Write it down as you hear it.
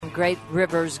Great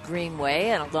Rivers Greenway,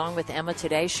 and along with Emma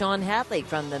today, Sean Hadley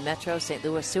from the Metro St.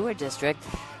 Louis Sewer District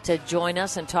to join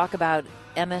us and talk about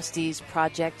MSD's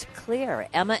Project Clear.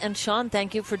 Emma and Sean,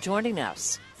 thank you for joining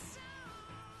us.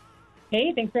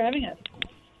 Hey, thanks for having us.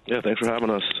 Yeah, thanks for having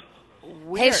us.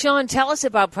 Hey, Sean, tell us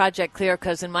about Project Clear,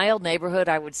 because in my old neighborhood,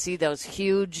 I would see those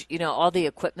huge, all the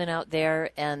equipment out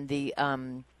there and the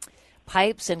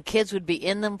pipes, and kids would be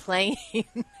in them playing.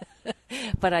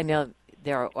 But I know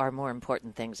there are more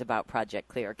important things about Project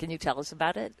Clear. Can you tell us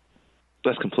about it?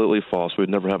 That's completely false. We'd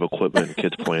never have equipment and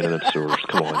kids playing in the sewers.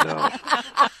 Come on now.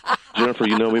 Jennifer,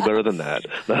 you know me better than that.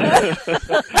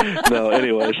 No,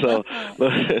 anyway, so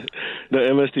the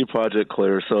MSD Project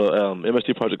Clear. So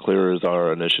MSD Project Clear is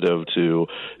our initiative to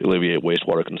alleviate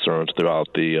wastewater concerns throughout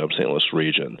the St. Louis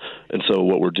region. And so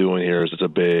what we're doing here is it's a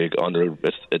big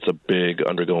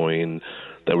undergoing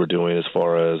that we're doing as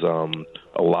far as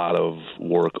a lot of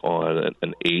work on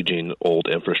an aging old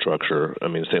infrastructure. I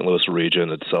mean, St. Louis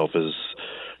region itself is,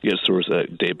 sewers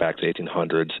that date back to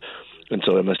 1800s. And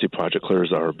so MSD Project Clear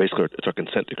is our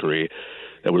consent decree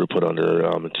that we were put under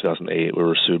in 2008. We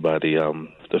were sued by the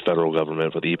federal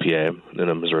government for the EPA and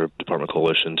the Missouri Department of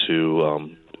Coalition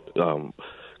to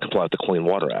comply with the Clean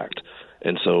Water Act.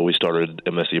 And so we started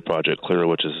MSD Project Clear,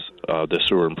 which is the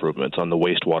sewer improvements on the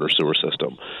wastewater sewer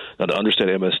system. Now, to understand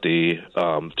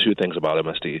MSD, two things about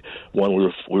MSD. One, we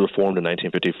were formed in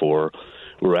 1954.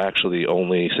 We were actually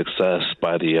only success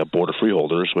by the Board of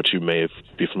Freeholders, which you may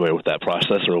be familiar with that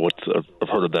process or have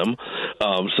heard of them.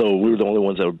 So we were the only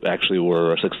ones that actually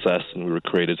were a success, and we were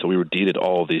created. So we were deeded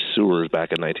all of these sewers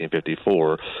back in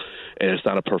 1954. And it's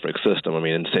not a perfect system. I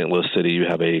mean, in St. Louis City, you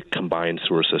have a combined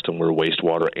sewer system where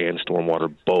wastewater and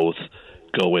stormwater both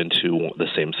go into the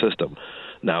same system.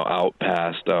 Now, out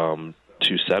past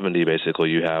 270, basically,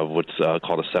 you have what's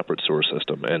called a separate sewer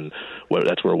system, and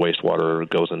that's where wastewater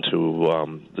goes into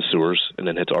the sewers and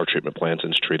then hits our treatment plants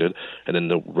and is treated, and then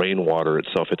the rainwater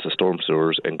itself hits the storm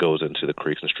sewers and goes into the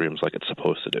creeks and streams like it's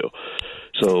supposed to do.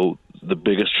 So the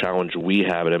biggest challenge we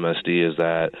have at MSD is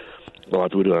that a lot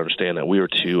of people don't understand that we are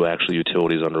two actual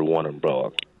utilities under one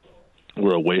umbrella.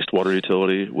 We're a wastewater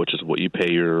utility, which is what you pay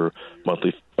your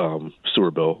monthly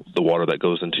sewer bill, the water that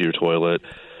goes into your toilet,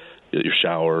 your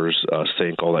showers,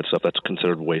 sink, all that stuff. That's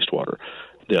considered wastewater.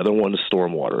 The other one is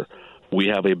stormwater. We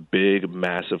have a big,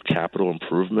 massive capital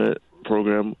improvement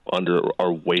program under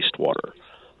our wastewater.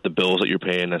 The bills that you're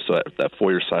paying, that's that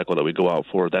 4-year cycle that we go out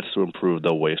for, that's to improve the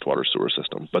wastewater sewer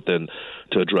system. But then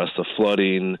to address the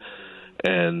flooding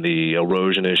and the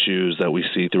erosion issues that we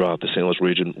see throughout the St. Louis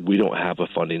region, we don't have a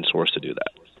funding source to do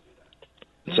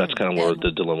that. So that's kind of where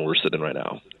the dilemma we're sitting in right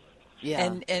now.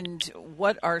 Yeah. And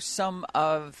what are some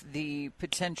of the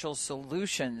potential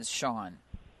solutions, Sean,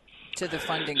 to the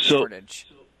funding shortage?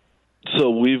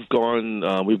 So we've gone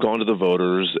to the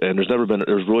voters, and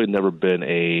there's really never been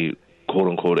a quote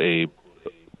unquote a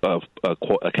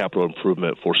capital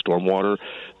improvement for stormwater.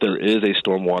 There is a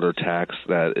stormwater tax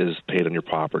that is paid on your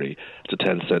property. It's a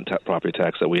 10-cent property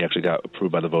tax that we actually got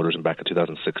approved by the voters back in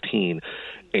 2016,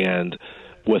 and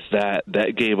with that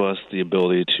gave us the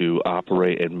ability to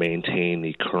operate and maintain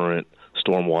the current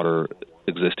stormwater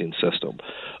existing system.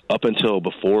 Up until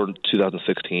before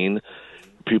 2016,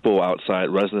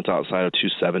 residents outside of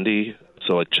 270,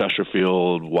 so like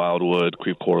Chesterfield, Wildwood,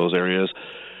 Creve Coeur, those areas,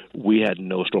 we had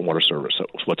no stormwater service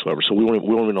whatsoever. So we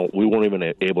weren't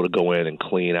even able to go in and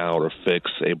clean out or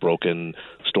fix a broken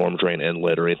storm drain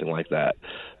inlet or anything like that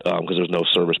because there's no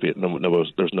service,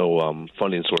 there's no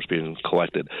funding source being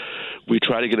collected. We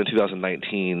tried to get in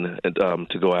 2019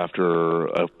 to go after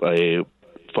a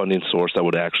funding source that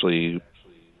would actually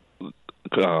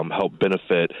help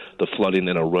benefit the flooding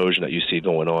and erosion that you see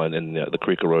going on in the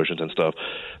creek erosions and stuff.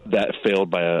 That failed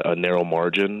by a narrow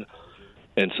margin.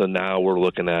 And so now we're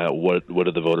looking at what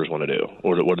do the voters want to do,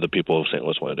 or what do the people of St.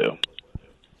 Louis want to do?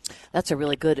 That's a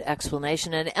really good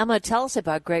explanation. And Emma, tell us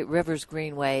about Great Rivers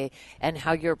Greenway and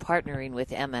how you're partnering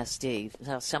with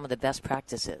MSD, some of the best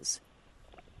practices.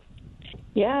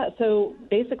 Yeah, so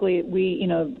basically we,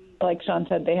 like Sean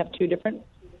said, they have two different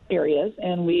areas,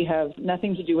 and we have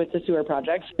nothing to do with the sewer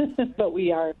project, but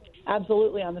we are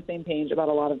absolutely on the same page about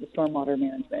a lot of the stormwater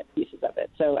management pieces of it.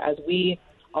 So as we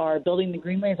are building the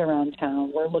greenways around town,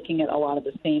 we're looking at a lot of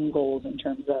the same goals in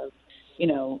terms of,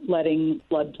 letting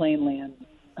floodplain land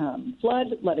flood,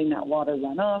 letting that water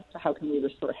run off. How can we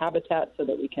restore habitat so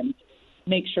that we can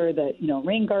make sure that,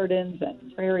 rain gardens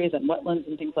and prairies and wetlands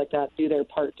and things like that do their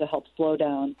part to help slow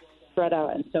down, spread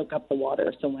out, and soak up the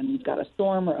water. So when we've got a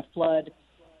storm or a flood,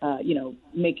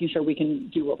 making sure we can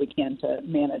do what we can to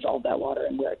manage all of that water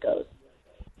and where it goes.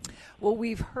 Well,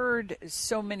 we've heard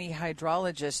so many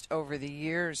hydrologists over the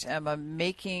years, Emma,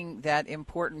 making that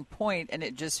important point, and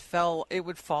it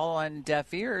would fall on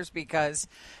deaf ears because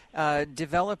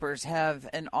developers have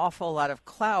an awful lot of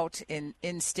clout in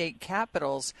state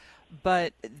capitals,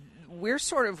 but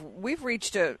we've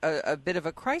reached a bit of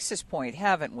a crisis point,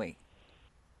 haven't we?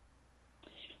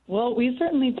 Well, we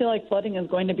certainly feel like flooding is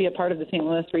going to be a part of the St.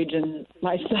 Louis region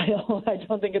lifestyle. I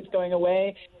don't think it's going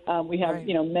away. We have, Right.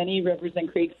 Many rivers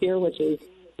and creeks here, which is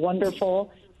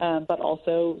wonderful, but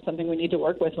also something we need to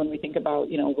work with when we think about,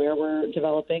 where we're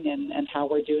developing and how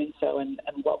we're doing so and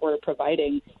what we're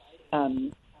providing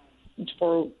to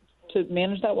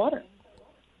manage that water.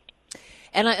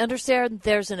 And I understand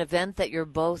there's an event that you're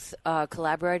both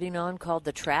collaborating on called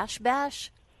the Trash Bash.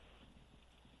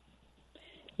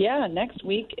 Yeah, next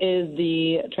week is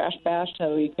the Trash Bash,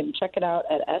 so you can check it out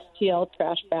at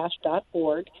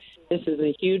stltrashbash.org. This is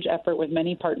a huge effort with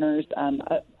many partners,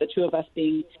 the two of us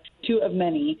being two of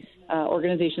many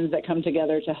organizations that come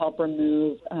together to help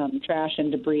remove trash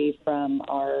and debris from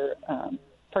our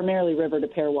primarily river to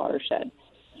Pear watershed.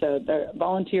 So the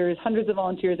volunteers, hundreds of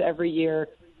volunteers every year,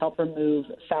 help remove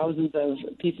thousands of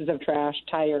pieces of trash,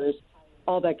 tires,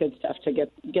 all that good stuff to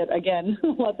get again,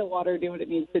 let the water do what it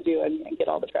needs to do and get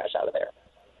all the trash out of there.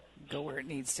 Go where it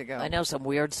needs to go. I know some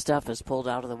weird stuff is pulled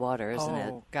out of the water, isn't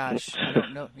it? Oh, gosh. I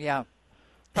don't know. Yeah.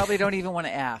 Probably don't even want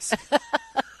to ask.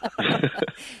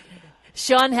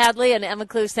 Shawn Hadley and Emma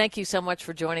Clues, thank you so much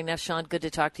for joining us. Shawn, good to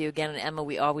talk to you again. And Emma,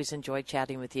 we always enjoy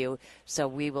chatting with you. So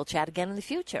we will chat again in the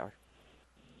future.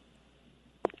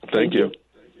 Thank you.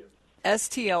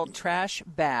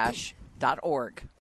 stltrashbash.org.